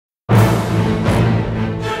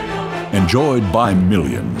Enjoyed by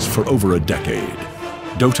millions for over a decade,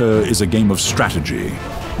 DOTA is a game of strategy,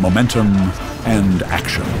 momentum, and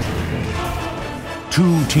action.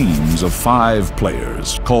 2 teams of 5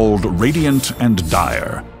 players, called Radiant and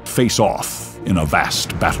Dire, face off in a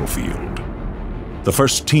vast battlefield. The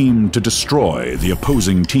first team to destroy the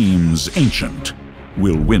opposing team's Ancient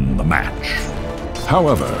will win the match.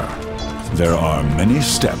 However, there are many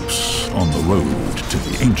steps on the road to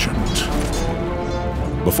the Ancient.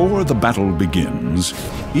 Before the battle begins,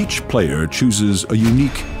 each player chooses a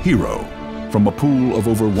unique hero from a pool of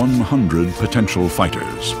over 100 potential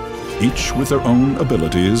fighters, each with their own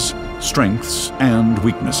abilities, strengths, and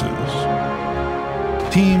weaknesses.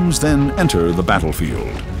 Teams then enter the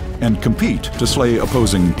battlefield and compete to slay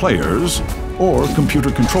opposing players or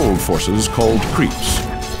computer-controlled forces called creeps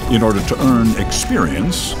in order to earn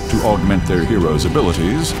experience to augment their heroes'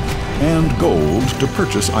 abilities and gold to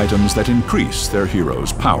purchase items that increase their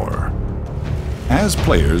heroes' power. As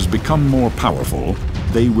players become more powerful,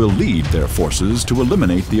 they will lead their forces to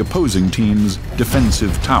eliminate the opposing team's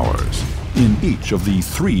defensive towers in each of the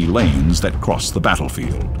 3 lanes that cross the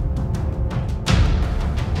battlefield.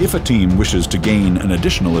 If a team wishes to gain an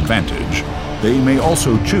additional advantage, they may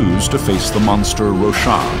also choose to face the monster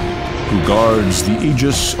Roshan, who guards the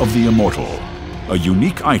Aegis of the Immortal, a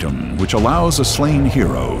unique item which allows a slain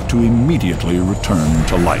hero to immediately return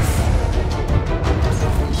to life.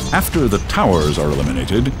 After the towers are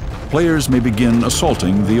eliminated, players may begin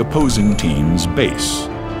assaulting the opposing team's base.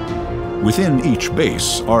 Within each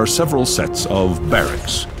base are several sets of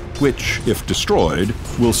barracks, which, if destroyed,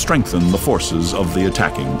 will strengthen the forces of the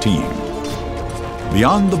attacking team.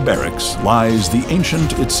 Beyond the barracks lies the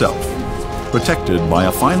Ancient itself, protected by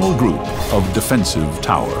a final group of defensive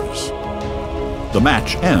towers. The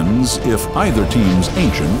match ends if either team's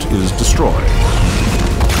Ancient is destroyed.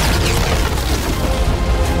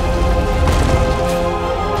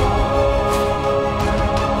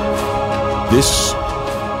 This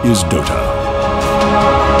is DOTA.